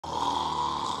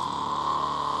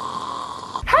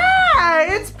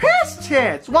it's piss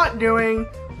tits. What doing?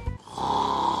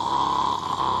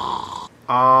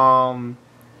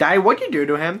 Daddy, what'd you do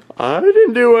to him? I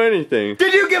didn't do anything.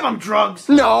 Did you give him drugs?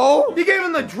 No. You gave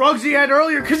him the drugs he had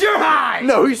earlier because you're high.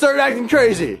 No, he started acting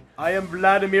crazy. I am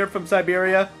Vladimir from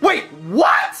Siberia. Wait,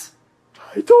 what?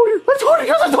 I told you because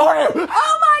I told you.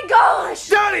 Oh my gosh!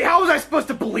 Daddy, how was I supposed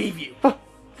to believe you?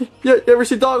 You ever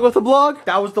see Dog with a Blog?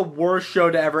 That was the worst show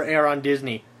to ever air on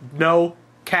Disney. No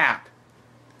cap.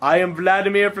 I am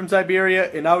Vladimir from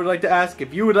Siberia, and I would like to ask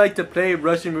if you would like to play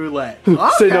Russian roulette. Okay.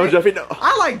 Say no, Jeffy, no.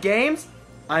 I like games.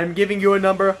 I am giving you a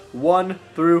number 1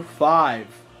 through 5.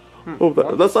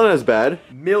 Oh, that's not as bad.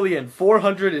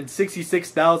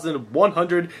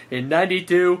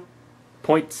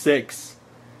 1,466,192.6.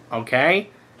 Okay?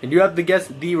 And you have to guess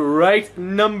the right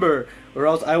number, or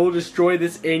else I will destroy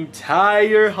this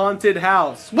entire haunted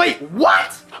house. Wait,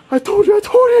 what? I told you.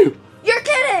 You're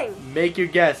kidding! Make your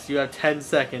guess. You have 10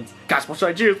 seconds. Gosh, what should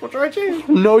I choose? What should I choose?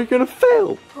 No, you're gonna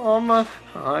fail.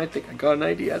 I think I got an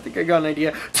idea.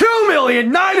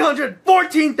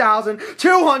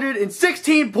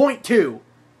 2,914,216.2.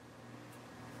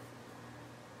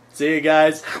 See you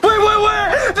guys.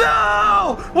 Wait!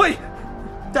 No! Wait!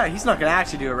 Dad, he's not gonna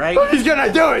actually do it, right? He's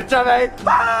gonna do it, Jeffy.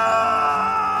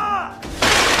 Ah!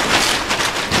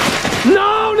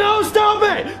 No, stop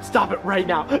it! Stop it right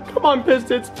now. Come on,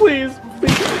 Pistons, please. No!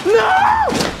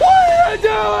 What are you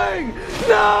doing?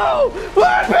 No!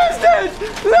 What, Pistons?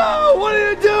 No! What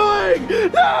are you doing?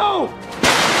 No!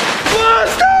 Oh,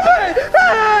 stop it!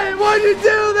 Hey! Why'd you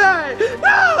do that?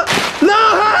 No! No!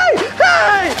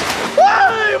 Hey!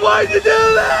 Why'd you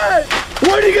do that?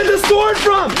 Where'd you get the sword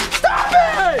from? Stop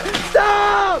it!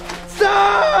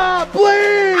 Stop!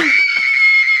 Please!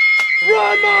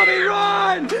 Run, Mommy,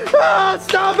 run! Ah,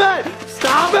 stop it!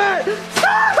 Stop it!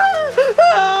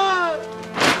 Ah.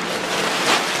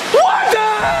 What the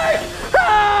heck?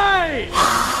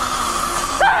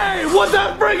 Hey, what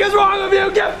the freak is wrong with you?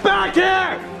 Get back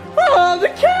here! Oh, the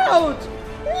couch!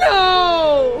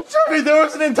 No! Jeffy, there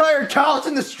was an entire couch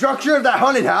in the structure of that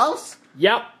haunted house?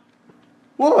 Yep.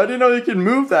 Whoa, I didn't know you could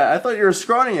move that. I thought you were a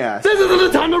scrawny ass. This isn't the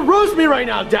time to roast me right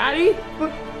now, Daddy!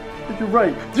 But you're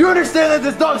right. Do you understand that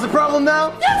this dog's a problem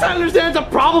now? Yes, I understand it's a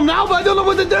problem now, but I don't know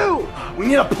what to do! We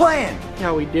need a plan.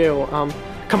 Yeah, we do.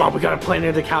 Come on, we gotta plan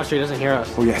near the couch so he doesn't hear us.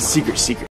 Oh yeah, secret.